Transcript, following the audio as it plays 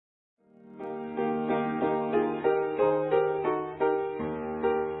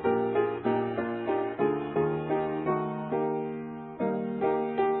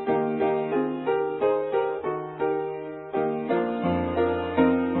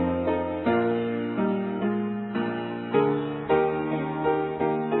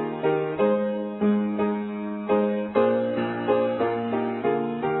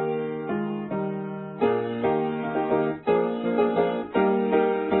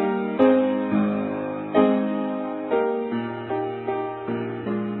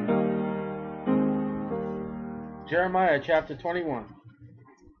Jeremiah chapter 21.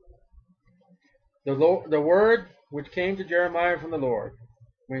 The word which came to Jeremiah from the Lord,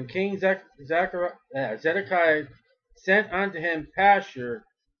 when King Zedekiah sent unto him Pashur,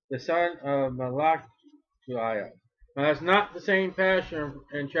 the son of Malachiah. Now that's not the same Pashur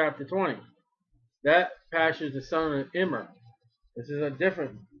in chapter 20. That Pashur is the son of Immer. This is a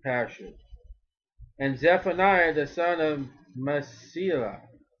different Pashur. And Zephaniah, the son of Masilah.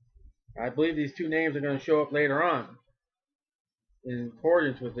 I believe these two names are going to show up later on in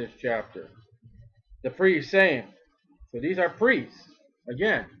accordance with this chapter. The priest saying, so these are priests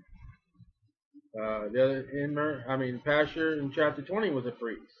again. The other Pashur in chapter 20 was a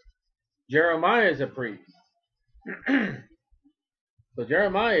priest. Jeremiah is a priest. So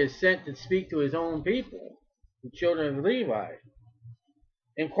Jeremiah is sent to speak to his own people, the children of Levi.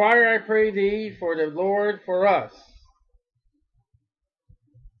 Inquire, I pray thee, for the Lord for us.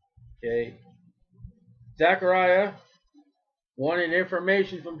 Okay. Zechariah wanted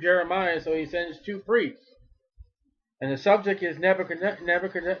information from Jeremiah, so he sends two priests. And the subject is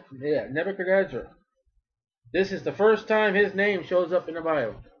Nebuchadrezzar. This is the first time his name shows up in the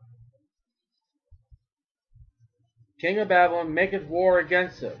Bible. King of Babylon maketh war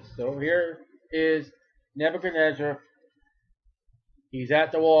against us. So here is Nebuchadnezzar. He's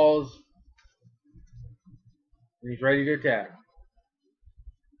at the walls. And he's ready to attack.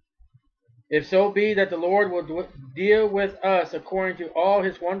 If so be that the Lord will deal with us according to all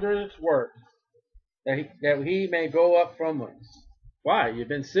his wondrous works, that he may go up from us. Why? You've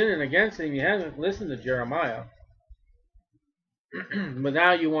been sinning against him. You haven't listened to Jeremiah. But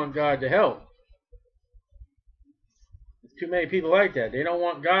now you want God to help. There's too many people like that. They don't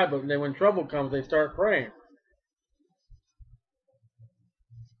want God, but then when trouble comes, they start praying.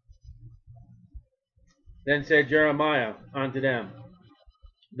 Then said Jeremiah unto them,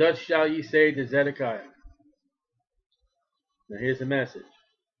 thus shall ye say to Zedekiah. Now here's the message.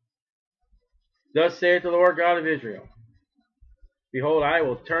 Thus saith the Lord God of Israel, behold, I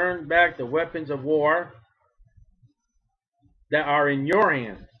will turn back the weapons of war that are in your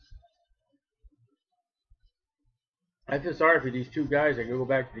hands. I feel sorry for these two guys that go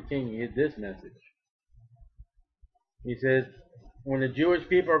back to the king and get this message. He says, when the Jewish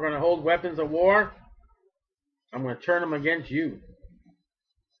people are going to hold weapons of war, I'm going to turn them against you.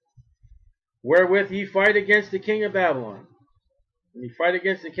 Wherewith ye fight against the king of Babylon. When you fight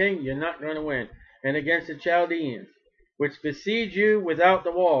against the king, you're not going to win. And against the Chaldeans, which besiege you without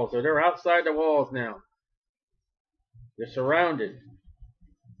the walls. So they're outside the walls now. They're surrounded.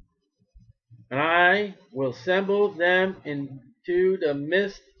 And I will assemble them into the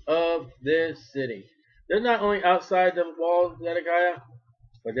midst of this city. They're not only outside the walls, Zedekiah,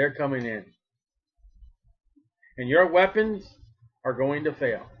 but they're coming in. And your weapons are going to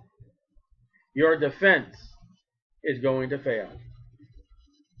fail. Your defense is going to fail.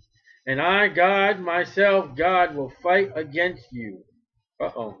 And I, God, myself, God, will fight against you.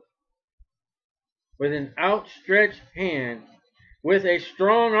 With an outstretched hand, with a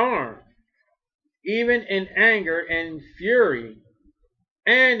strong arm, even in anger and fury,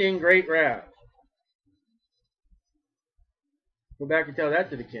 and in great wrath. Go back and tell that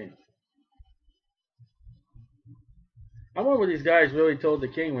to the king. I wonder what these guys really told the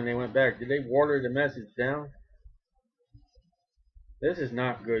king when they went back. Did they water the message down? This is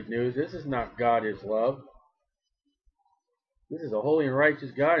not good news. This is not God is love. This is a holy and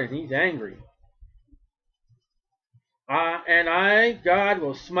righteous God, and he's angry. And I, God,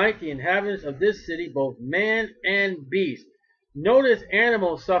 will smite the inhabitants of this city, both man and beast. Notice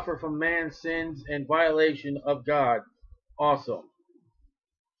animals suffer from man's sins and violation of God also.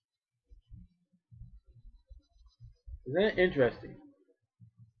 Isn't that interesting?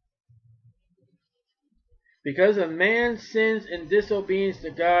 Because of man's sins and disobedience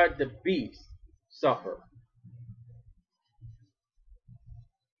to God, the beasts suffer.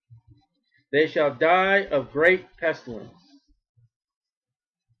 They shall die of great pestilence.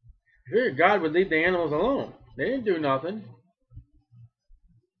 I figured God would leave the animals alone. They didn't do nothing.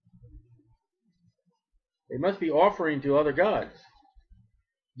 They must be offering to other gods.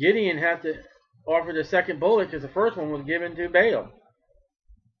 Gideon had to offer the second bullock because the first one was given to Baal.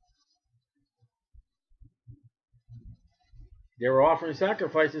 They were offering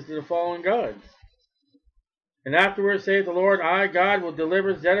sacrifices to the fallen gods. And afterwards saith the Lord, I, God, will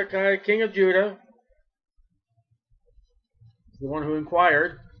deliver Zedekiah, king of Judah, the one who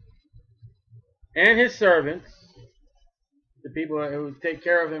inquired, and his servants, the people who take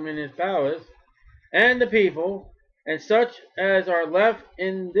care of him in his palace, and the people, and such as are left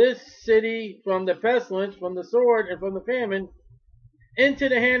in this city from the pestilence, from the sword, and from the famine, into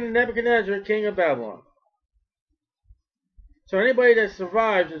the hand of Nebuchadrezzar, king of Babylon. So anybody that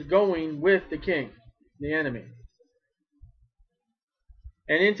survives is going with the king, the enemy,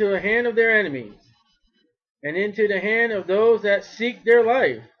 and into the hand of their enemies, and into the hand of those that seek their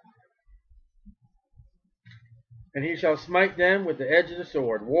life. And he shall smite them with the edge of the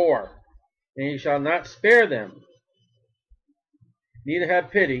sword, war, and he shall not spare them, neither have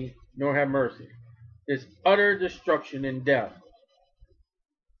pity, nor have mercy. It's utter destruction and death.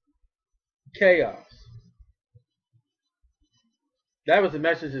 Chaos. That was the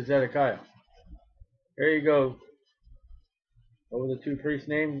message of Zedekiah. There you go. What were the two priests'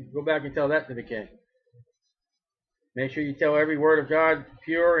 names? Go back and tell that to the king. Make sure you tell every word of God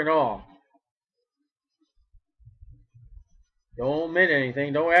pure and all. Don't omit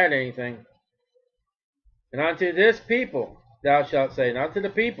anything. Don't add anything. And unto this people thou shalt say, not to the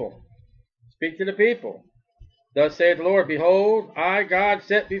people. Speak to the people. Thus saith the Lord, behold, I, God,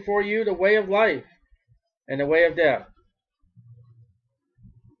 set before you the way of life and the way of death.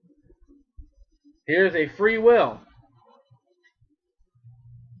 Here's a free will.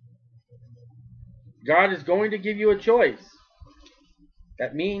 God is going to give you a choice.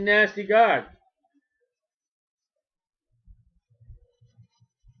 That mean, nasty God.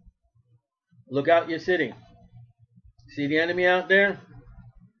 Look out your city. See the enemy out there?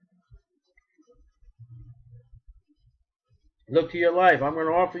 Look to your life. I'm going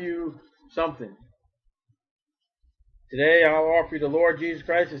to offer you something. Today I'll offer you the Lord Jesus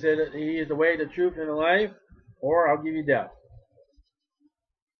Christ. He said that He is the way, the truth, and the life. Or I'll give you death.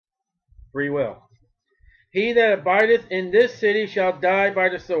 Free will. He that abideth in this city shall die by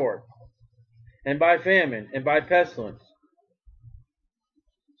the sword, and by famine, and by pestilence.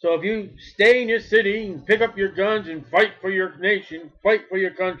 So if you stay in your city and pick up your guns and fight for your nation, fight for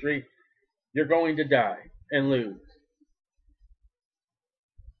your country, you're going to die and lose.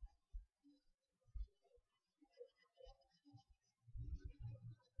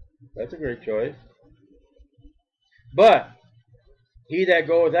 That's a great choice. But he that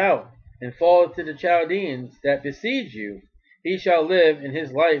goeth out and falleth to the Chaldeans that besiege you, he shall live, and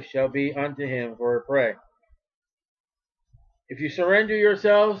his life shall be unto him for a prey. If you surrender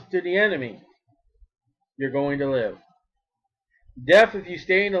yourselves to the enemy, you're going to live. Death if you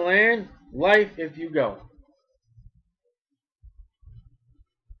stay in the land, life if you go.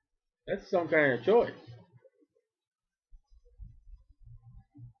 That's some kind of choice.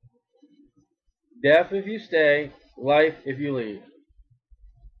 Death if you stay, life if you leave.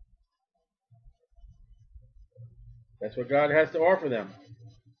 That's what God has to offer them.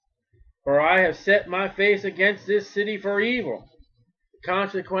 For I have set my face against this city for evil, the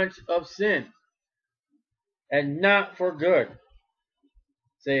consequence of sin, and not for good,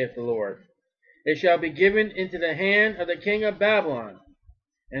 saith the Lord. It shall be given into the hand of the king of Babylon,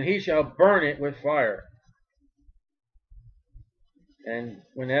 and he shall burn it with fire. And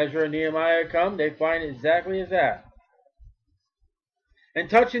when Ezra and Nehemiah come, they find exactly as that. And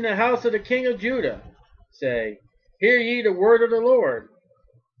touching the house of the king of Judah, say, hear ye the word of the Lord.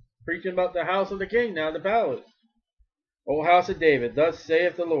 Preaching about the house of the king now, the palace. O house of David, thus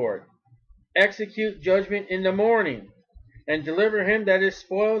saith the Lord, execute judgment in the morning, and deliver him that is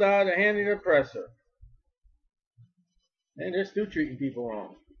spoiled out of the hand of the oppressor. And they're still treating people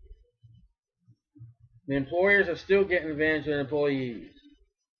wrong. The employers are still getting advantage of employees.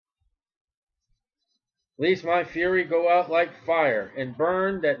 Lest my fury go out like fire, and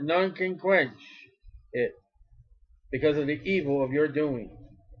burn that none can quench it, because of the evil of your doing.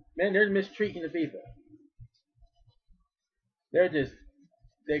 Man, they're mistreating the people.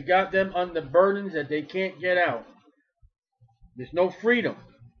 They got them under burdens that they can't get out. There's no freedom.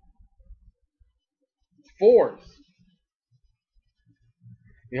 It's force.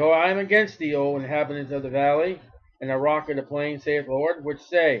 Behold, I am against thee, O inhabitants of the valley, and the rock of the plain, saith the Lord, which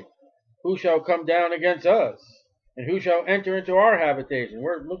say, who shall come down against us? And who shall enter into our habitation?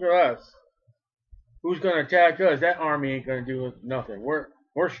 Look at us. Who's going to attack us? That army ain't going to do nothing.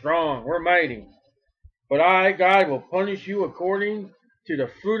 We're strong. We're mighty. But I, God, will punish you according to the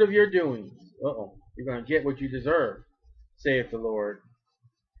fruit of your doings. You're going to get what you deserve, saith the Lord.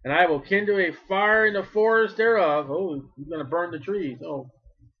 And I will kindle a fire in the forest thereof. You're going to burn the trees.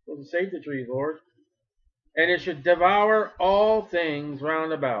 Supposed to save the trees, Lord. And it should devour all things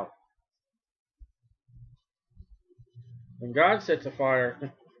round about. When God sets a fire,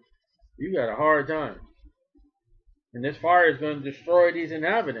 you got a hard time. And this fire is going to destroy these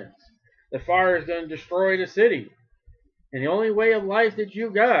inhabitants. The fire is going to destroy the city. And the only way of life that you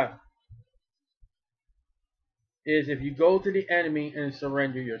got is if you go to the enemy and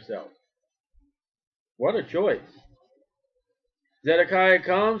surrender yourself. What a choice. Zedekiah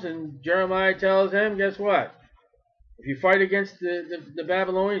comes and Jeremiah tells him, guess what? If you fight against the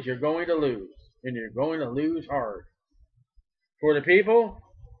Babylonians, you're going to lose. And you're going to lose hard. For the people,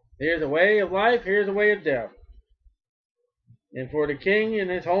 here's a way of life, here's a way of death. And for the king and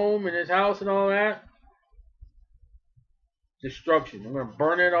his home and his house and all that, destruction. I'm going to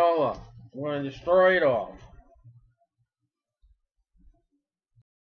burn it all up. I'm going to destroy it all.